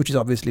 which is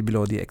obviously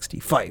below the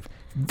XT5.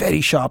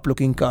 Very sharp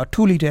looking car,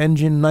 2-liter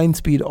engine,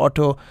 9-speed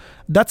auto.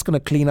 That's going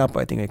to clean up,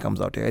 I think, when it comes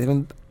out here. I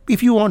think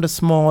if you want a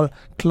small,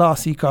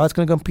 classy car, it's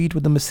going to compete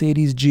with the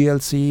Mercedes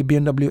GLC,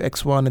 BMW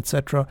X1,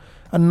 etc.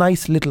 A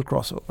nice little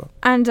crossover.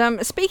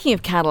 And speaking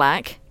of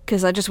Cadillac,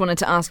 because I just wanted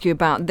to ask you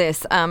about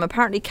this.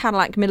 Apparently,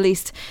 Cadillac Middle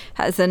East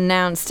has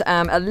announced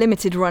a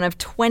limited run of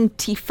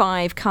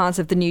 25 cars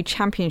of the new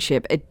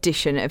championship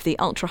edition of the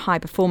ultra-high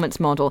performance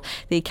model,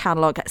 the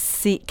Cadillac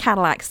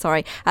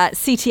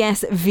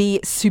CTS V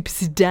Super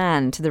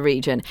Sedan to the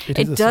region.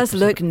 It does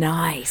look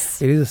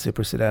nice. It is a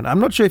super sedan. I'm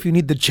not sure if you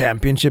need the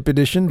championship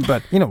edition,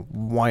 but,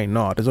 why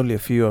not? There's only a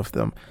few of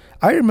them.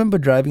 I remember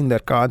driving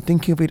that car and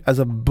thinking of it as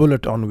a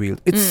bullet on wheels.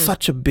 It's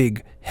such a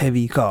big,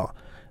 heavy car.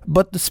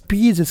 But the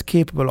speeds it's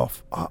capable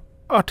of are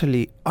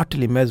utterly,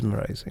 utterly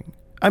mesmerizing.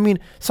 I mean,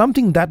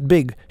 something that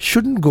big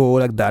shouldn't go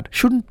like that,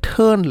 shouldn't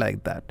turn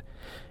like that.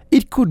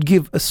 It could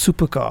give a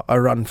supercar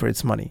a run for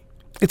its money.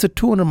 It's a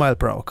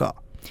 200-mile-per-hour car.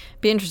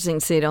 Be interesting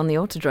to see it on the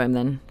Autodrome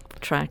then,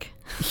 track.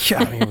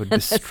 Yeah, it would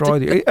destroy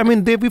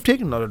we've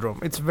taken an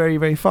Autodrome. It's very,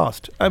 very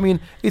fast. I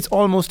mean, it's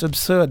almost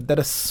absurd that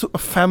a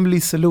family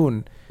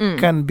saloon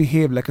can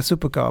behave like a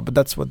supercar, but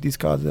that's what these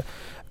cars are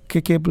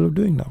capable of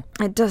doing now.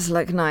 It does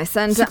look nice.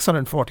 And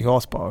 640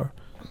 horsepower,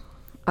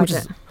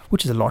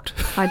 which is a lot.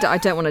 I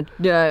don't want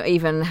to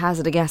even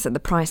hazard a guess at the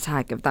price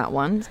tag of that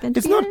one.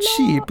 It's not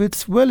cheap.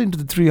 It's well into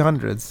the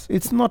 300s.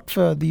 It's not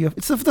for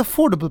it's for the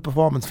affordable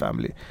performance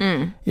family.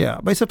 Yeah,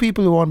 but it's for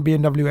people who want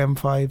BMW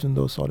M5s and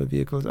those sort of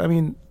vehicles. I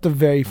mean, the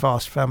very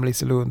fast family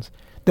saloons.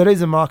 There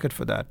is a market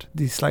for that,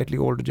 these slightly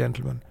older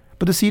gentlemen.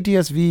 But the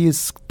CTS-V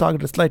is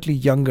targeted at slightly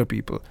younger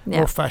people,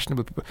 more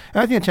fashionable people.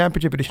 And I think the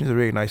Championship Edition is a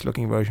really nice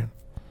looking version.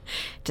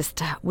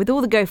 Just with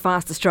all the Go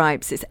Faster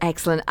stripes, it's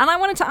excellent. And I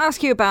wanted to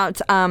ask you about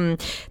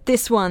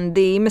this one,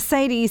 the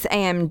Mercedes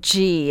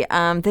AMG.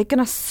 They're going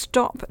to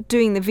stop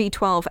doing the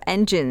V12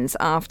 engines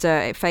after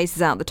it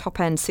phases out the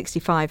top-end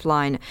 65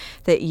 line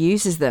that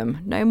uses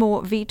them. No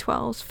more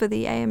V12s for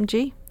the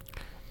AMG?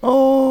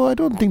 Oh, I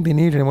don't think they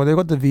need it anymore. They've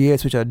got the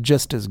V8s, which are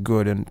just as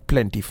good and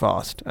plenty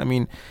fast. I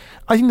mean,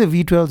 I think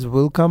the V12s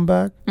will come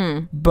back,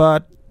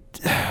 but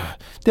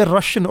they're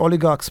Russian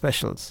oligarch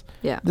specials.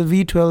 Yeah. The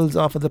V12s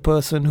are for the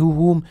person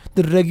whom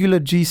the regular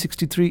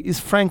G63 is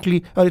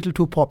frankly a little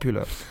too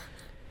popular.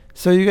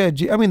 So you get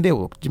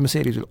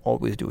Mercedes will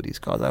always do these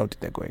cars. I don't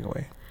think they're going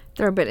away.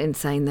 They're a bit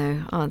insane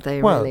though, aren't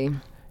they, well, really?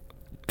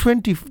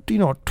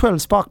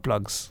 12 spark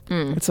plugs.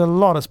 It's a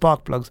lot of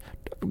spark plugs.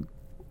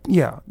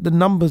 Yeah, the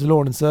numbers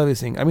alone in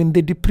servicing. I mean,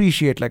 they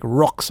depreciate like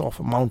rocks off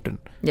a mountain.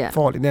 Yeah.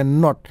 Falling.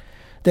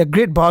 They're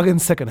great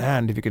bargains second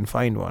hand if you can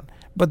find one.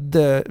 But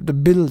the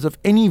bills of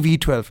any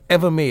V12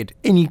 ever made,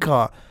 any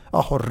car,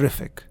 are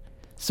horrific.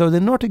 So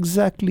they're not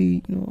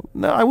exactly,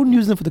 no, I wouldn't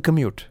use them for the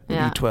commute, the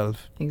V12.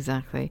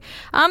 Exactly.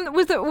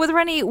 Were there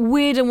any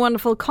weird and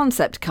wonderful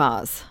concept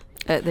cars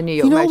at the New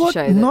York Motor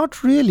Show?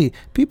 Not really.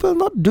 People are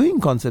not doing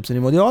concepts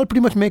anymore. They all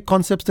pretty much make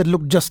concepts that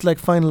look just like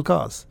final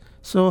cars.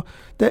 So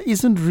there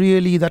isn't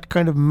really that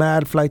kind of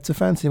mad flights of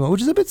fancy anymore,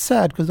 which is a bit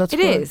sad because that's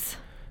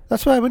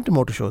That's why I went to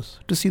motor shows,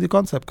 to see the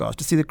concept cars,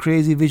 to see the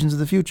crazy visions of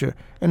the future.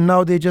 And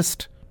now they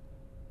just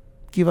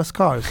give us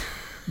cars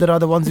that are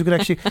the ones you can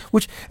actually...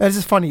 and this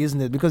is funny,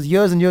 isn't it? Because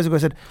years and years ago I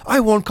said, I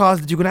want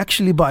cars that you can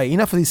actually buy.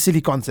 Enough of these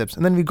silly concepts.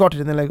 And then we got it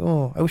and they're like,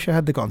 oh, I wish I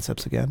had the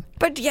concepts again.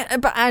 But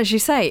as you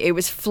say, it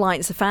was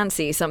flights of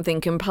fancy,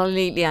 something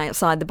completely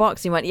outside the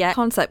box. You went,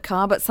 concept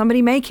car, but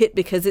somebody make it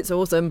because it's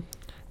awesome.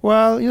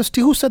 Well,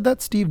 who said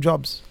that? Steve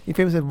Jobs. He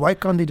famously said, why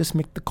can't they just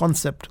make the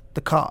concept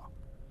the car?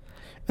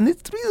 And the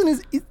reason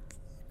is...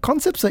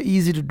 concepts are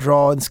easy to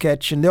draw and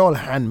sketch, and they're all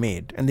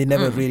handmade, and they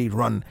never really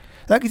run.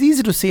 Like, it's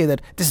easy to say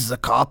that this is a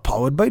car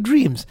powered by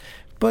dreams,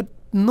 but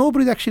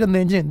nobody's actually done the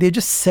engineering. They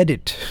just said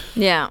it.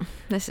 Yeah,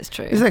 this is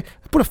true. It's like,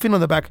 put a fin on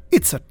the back.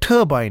 It's a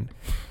turbine.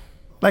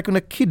 Like when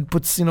a kid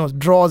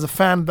draws a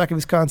fan back of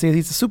his car and says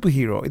he's a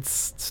superhero.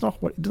 It's not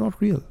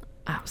real.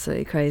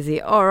 Absolutely crazy.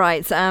 All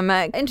right.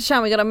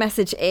 Imtishan, we got a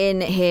message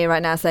in here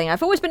right now saying,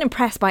 I've always been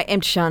impressed by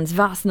Imtishan's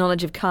vast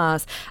knowledge of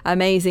cars.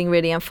 Amazing,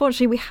 really.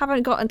 Unfortunately, we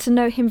haven't gotten to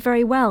know him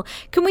very well.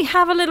 Can we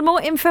have a little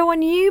more info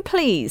on you,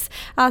 please?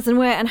 As and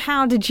where and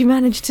how did you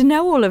manage to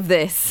know all of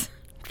this?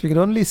 If you could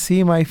only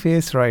see my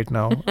face right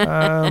now.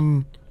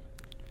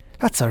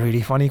 That's a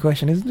really funny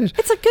question, isn't it?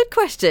 It's a good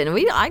question.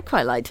 I'd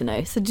quite like to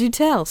know. So do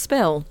tell,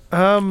 spill.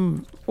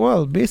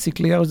 Well,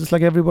 basically, I was just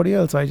like everybody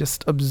else. I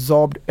just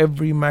absorbed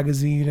every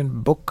magazine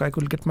and book I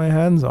could get my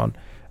hands on.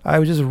 I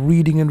was just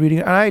reading and reading.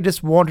 And I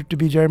just wanted to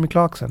be Jeremy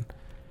Clarkson.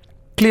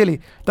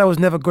 clearly that was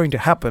never going to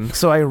happen.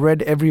 So I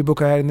read every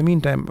book I had in the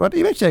meantime. But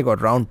eventually I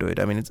got round to it.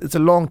 I mean, it's a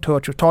long,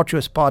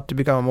 tortuous path to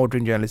become a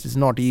motoring journalist. It's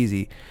not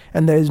easy.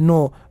 And there is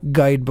no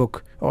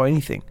guidebook or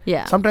anything.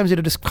 Yeah. Sometimes you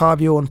have to just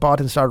carve your own path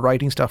and start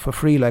writing stuff for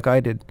free like I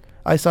did.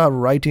 I started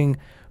writing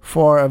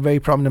for a very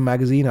prominent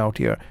magazine out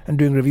here and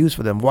doing reviews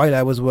for them while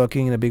I was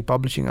working in a big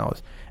publishing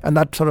house. And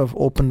that sort of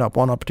opened up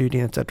one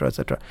opportunity, etc.,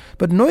 etc.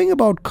 But knowing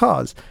about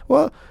cars,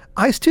 well,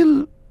 I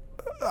still...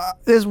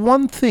 there's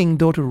one thing,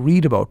 though, to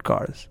read about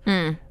cars.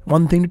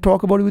 One thing to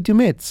talk about it with your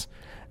mates.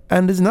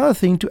 And there's another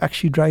thing to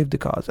actually drive the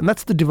cars. And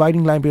that's the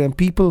dividing line between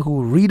people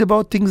who read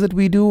about things that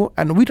we do,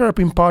 and we try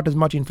to impart as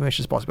much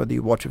information as possible. Whether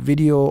you watch a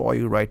video or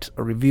you write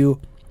a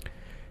review,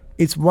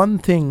 it's one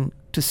thing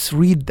to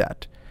read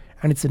that.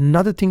 And it's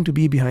another thing to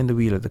be behind the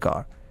wheel of the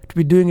car, to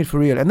be doing it for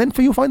real. And then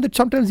you find that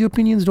sometimes the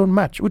opinions don't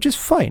match, which is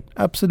fine,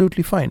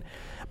 absolutely fine.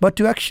 But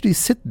to actually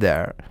sit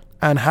there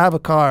and have a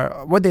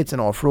car, whether it's an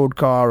off-road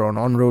car or an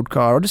on-road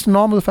car or just a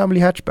normal family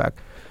hatchback,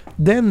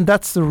 then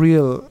that's the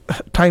real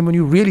time when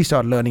you really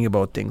start learning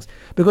about things.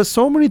 Because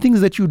so many things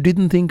that you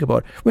didn't think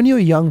about. When you're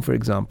young, for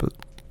example,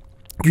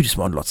 you just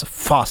want lots of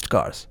fast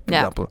cars, for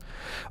example.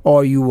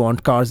 Or you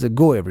want cars that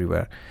go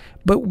everywhere.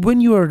 But when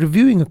you are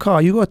reviewing a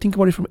car, you got to think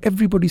about it from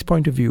everybody's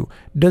point of view.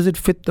 Does it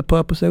fit the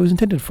purpose that it was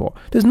intended for?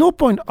 There's no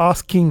point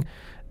asking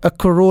a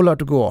Corolla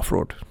to go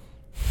off-road.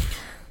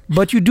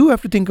 But you do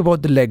have to think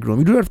about the legroom.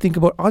 You do have to think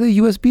about, are there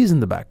USBs in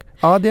the back?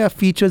 Are there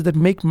features that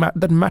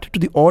that matter to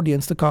the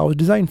audience the car was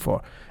designed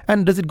for?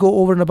 And does it go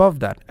over and above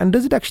that? And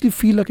does it actually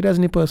feel like it has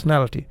any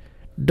personality?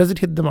 Does it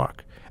hit the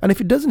mark? And if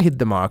it doesn't hit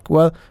the mark,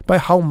 well, by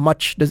how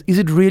much is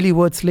it really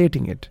worth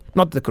slating it?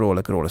 Not the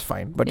Corolla. Corolla's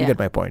fine, but you get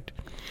my point.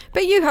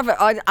 But you have,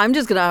 I'm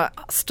just going to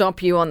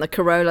stop you on the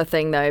Corolla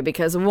thing though,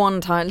 because one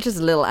time, just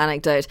a little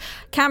anecdote,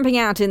 camping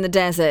out in the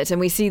desert and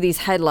we see these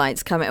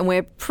headlights coming, and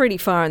we're pretty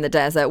far in the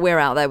desert, we're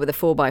out there with the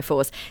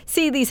 4x4s,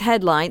 see these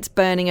headlights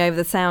burning over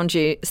the sand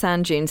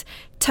dunes,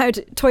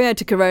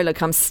 Toyota Corolla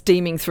comes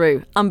steaming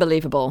through.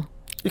 Unbelievable.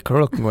 Your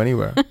Corolla can go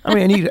anywhere. I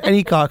mean,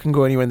 any car can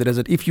go anywhere in the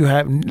desert. If you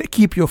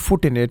keep your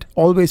foot in it,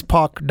 always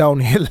park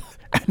downhill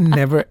and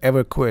never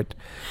ever quit.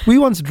 We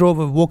once drove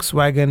a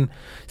Volkswagen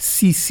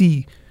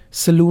CC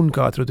saloon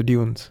car through the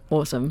dunes.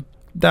 Awesome.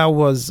 That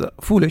was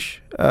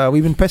foolish.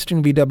 We've been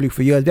pestering VW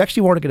for years. We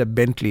actually wanted to get a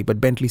Bentley, but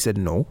Bentley said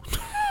no.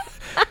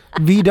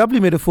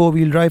 VW made a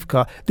 4-wheel drive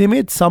car. They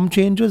made some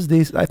changes.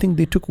 I think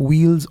they took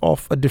wheels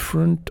off a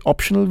different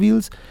optional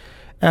wheels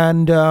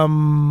and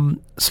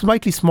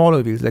slightly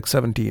smaller wheels, like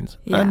 17s.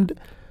 Yeah. And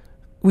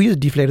we just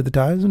deflated the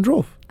tires and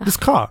drove this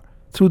car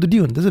through the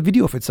dune. There's a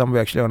video of it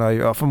somewhere actually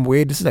on from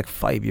Wade. This is like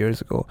 5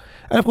 years ago.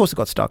 And of course it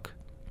got stuck.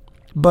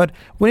 But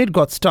when it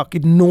got stuck,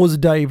 it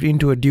nosedived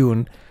into a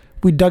dune.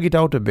 We dug it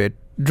out a bit,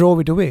 drove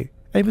it away.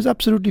 And it was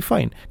absolutely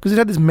fine because it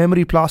had this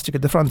memory plastic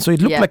at the front. So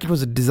it looked like it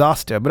was a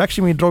disaster. But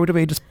actually, when you drove it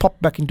away, it just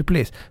popped back into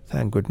place.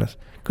 Thank goodness.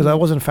 Because I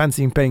wasn't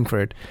fancying paying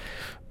for it.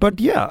 But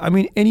yeah, I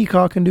mean, any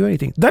car can do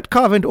anything. That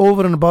car went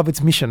over and above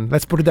its mission.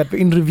 Let's put it that way,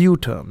 in review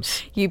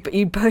terms. You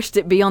pushed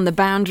it beyond the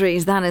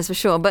boundaries, that is for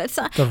sure. But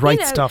the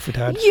right stuff it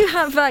had. You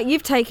have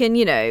you've taken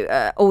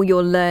all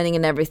your learning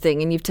and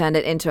everything, and you've turned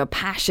it into a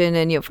passion,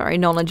 and you're very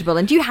knowledgeable.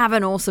 And you have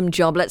an awesome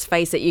job. Let's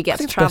face it, you get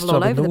to travel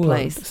all over the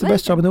place. It's the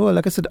best job in the world.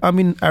 Like I said, I'm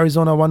in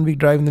Arizona 1 week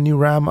driving the new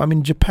Ram. I'm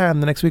in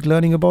Japan the next week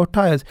learning about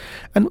tires.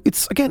 And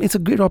it's a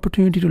great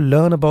opportunity to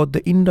learn about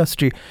the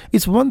industry.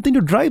 It's one thing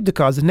to drive the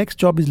cars. The next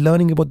job is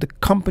learning about the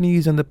companies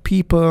and the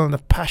people and the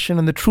passion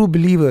and the true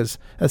believers,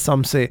 as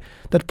some say,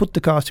 that put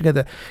the cars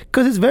together.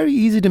 Because it's very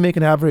easy to make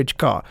an average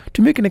car.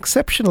 To make an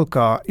exceptional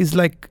car is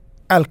like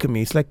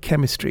alchemy. It's like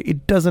chemistry.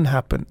 It doesn't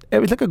happen.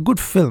 It's like a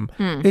good film.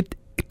 It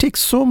takes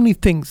so many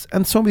things,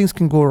 and so many things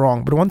can go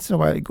wrong, but once in a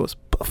while it goes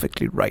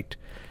perfectly right.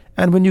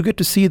 And when you get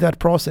to see that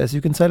process,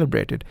 you can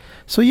celebrate it.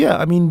 So yeah,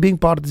 I mean, being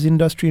part of this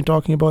industry and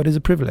talking about it is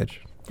a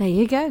privilege. There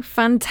you go.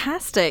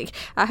 Fantastic.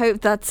 I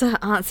hope that's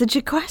answered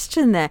your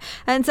question there.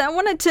 And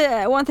one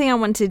thing I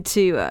wanted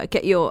to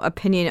get your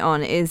opinion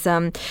on is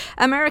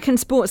American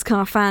sports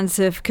car fans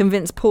have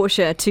convinced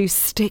Porsche to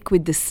stick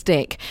with the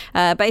stick.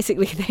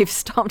 Basically, they've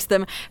stopped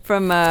them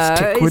from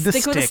stick with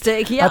the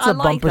stick. Yeah, that's a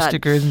bumper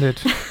sticker, isn't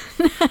it?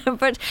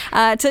 But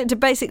to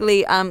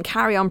basically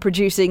carry on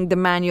producing the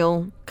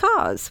manual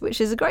cars, which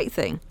is a great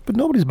thing. But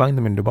nobody's buying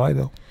them in Dubai,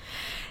 though.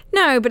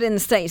 No, but in the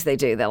States they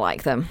do. They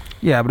like them.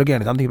 Yeah, but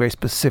again, something very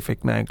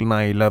specific,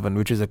 911,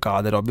 which is a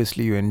car that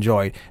obviously you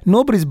enjoy.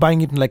 Nobody's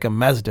buying it in like a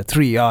Mazda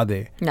 3, are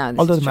they? No,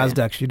 although the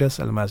Mazda actually does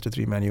sell a Mazda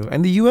 3 manual.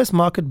 And the US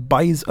market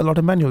buys a lot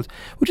of manuals,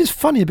 which is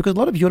funny because a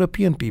lot of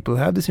European people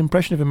have this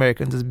impression of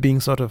Americans as being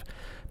sort of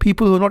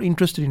people who are not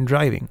interested in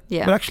driving.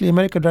 Yeah. But actually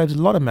America drives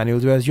a lot of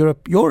manuals, whereas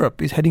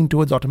Europe is heading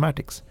towards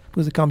automatics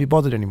because they can't be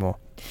bothered anymore.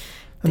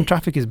 And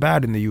traffic is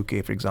bad in the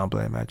UK, for example,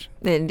 I imagine.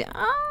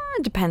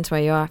 It depends where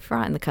you are. If you're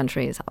out in the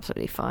country, it's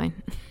absolutely fine.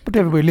 But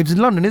everybody lives in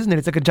London, isn't it?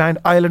 It's like a giant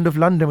island of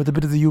London with a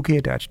bit of the UK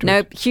attached to it.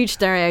 Nope, huge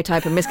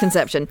stereotype and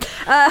misconception.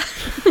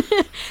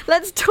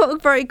 Let's talk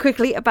very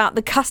quickly about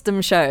the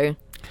custom show.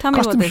 Tell me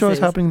what Custom this show is.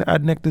 is happening in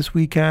Adneck this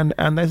weekend,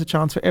 and there's a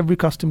chance for every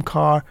custom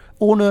car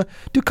owner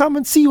to come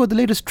and see what the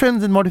latest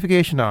trends in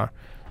modification are.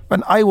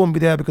 And I won't be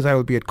there because I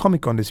will be at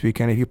Comic-Con this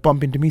weekend. If you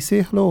bump into me,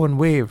 say hello and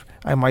wave.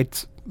 I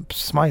might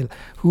smile.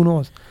 Who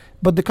knows?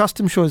 But the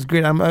custom show is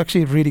great. I'm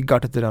actually really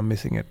gutted that I'm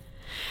missing it.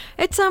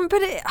 It's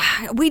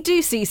we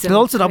do see some. There's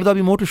also an Abu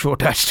Dhabi Motor Show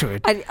attached to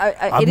it.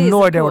 I have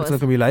no idea what it's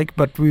going to be like,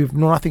 but we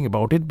know nothing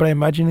about it. But I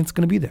imagine it's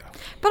going to be there.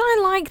 But I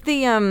like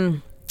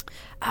the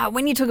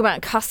when you talk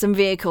about custom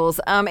vehicles,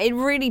 it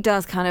really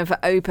does kind of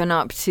open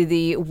up to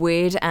the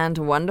weird and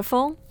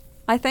wonderful,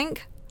 I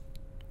think.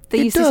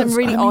 You see some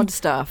really odd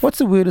stuff. What's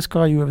the weirdest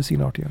car you've ever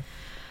seen out here?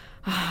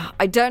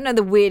 I don't know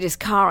the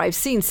weirdest car. I've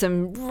seen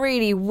some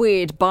really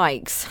weird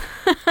bikes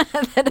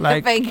that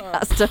have been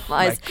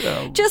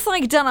customised. Just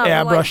like done up.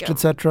 Airbrushed,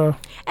 etc.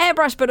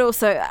 Airbrushed, but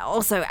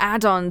also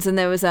add-ons. And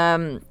there was...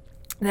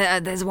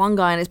 there's one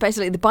guy, and it's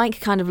basically the bike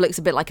kind of looks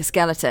a bit like a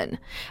skeleton.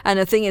 And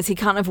the thing is, he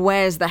kind of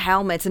wears the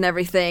helmet and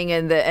everything,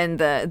 and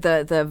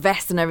the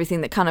vest and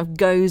everything that kind of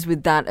goes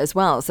with that as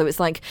well. So it's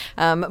like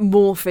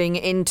morphing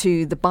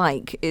into the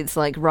bike. It's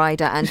like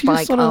rider and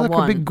bike sort of are like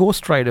one. a big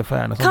Ghost Rider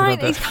fan or something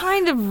like that. It's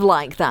kind of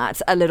like that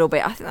a little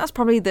bit. I think that's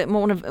probably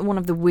one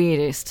of the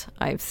weirdest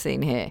I've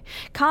seen here.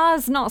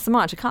 Cars, not so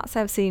much. I can't say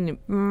I've seen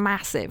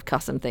massive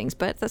custom things,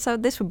 but so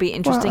this would be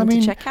interesting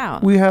to check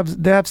out.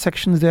 They have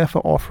sections there for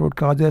off-road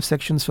cars. They have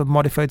sections for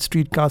modified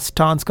street cars,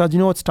 stance cars. Do you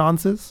know what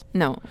stance is?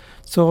 No.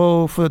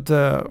 So for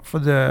the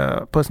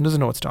person who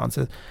doesn't know what stance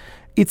is,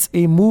 it's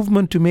a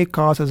movement to make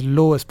cars as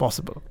low as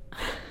possible.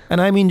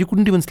 And I mean, you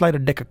couldn't even slide a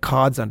deck of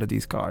cards under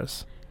these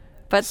cars.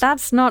 But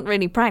that's not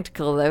really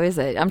practical, though, is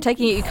it? I'm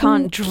taking it you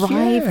can't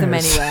drive them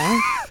anywhere.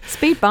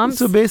 Speed bumps.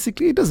 So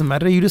basically, it doesn't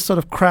matter. You just sort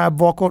of crab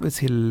walk out. It's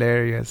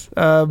hilarious.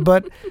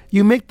 But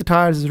you make the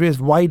tires as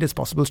wide as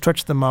possible,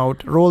 stretch them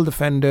out, roll the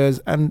fenders,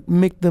 and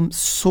make them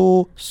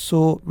so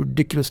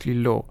ridiculously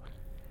low.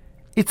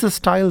 It's a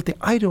style thing.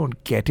 I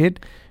don't get it.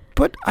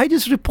 But I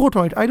just report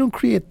on it. I don't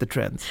create the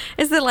trends.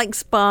 Is there like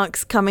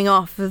sparks coming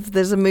off if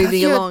there's a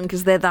moving along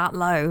because they're that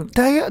low?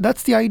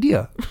 That's the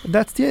idea.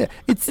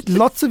 It's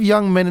lots of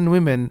young men and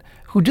women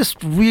who just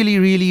really,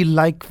 really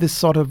like this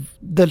sort of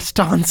the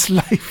stance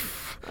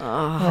life.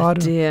 Oh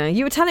dear!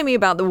 You were telling me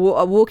about a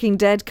Walking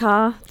Dead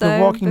car. The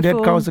Walking Dead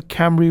car was a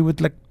Camry with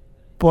like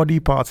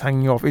body parts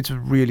hanging off. It's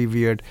really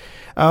weird.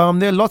 There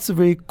are lots of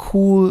very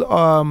cool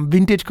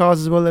vintage cars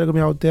as well that are going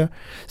to be out there.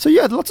 So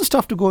yeah, lots of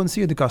stuff to go and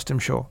see at the custom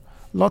show.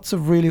 Lots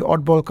of really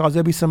oddball cars.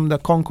 There'll be the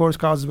concourse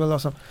cars as well, or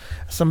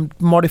some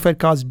modified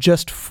cars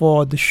just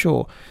for the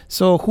show.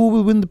 So who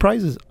will win the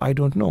prizes? I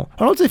don't know.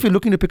 And also, if you're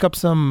looking to pick up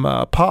some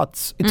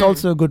parts, it's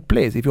also a good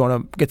place. If you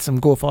want to get some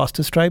Go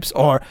Faster stripes,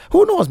 or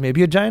who knows,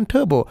 maybe a giant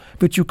turbo,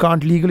 which you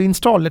can't legally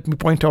install. Let me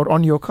point out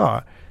on your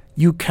car.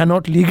 You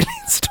cannot legally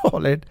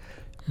install it,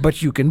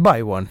 but you can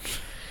buy one.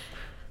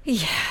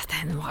 Yeah,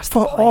 then what's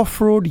for the point?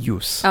 Off-road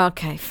use.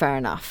 Okay, fair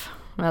enough.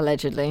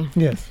 Allegedly.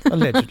 Yes,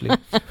 allegedly.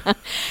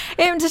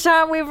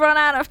 Imtisham, we've run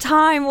out of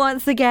time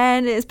once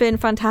again. It's been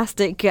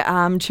fantastic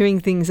chewing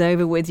things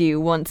over with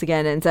you once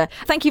again. And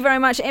thank you very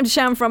much,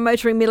 Imtisham from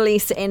Motoring Middle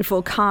East, in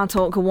for Car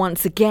Talk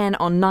once again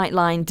on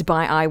Nightline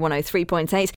Dubai Eye 103.8.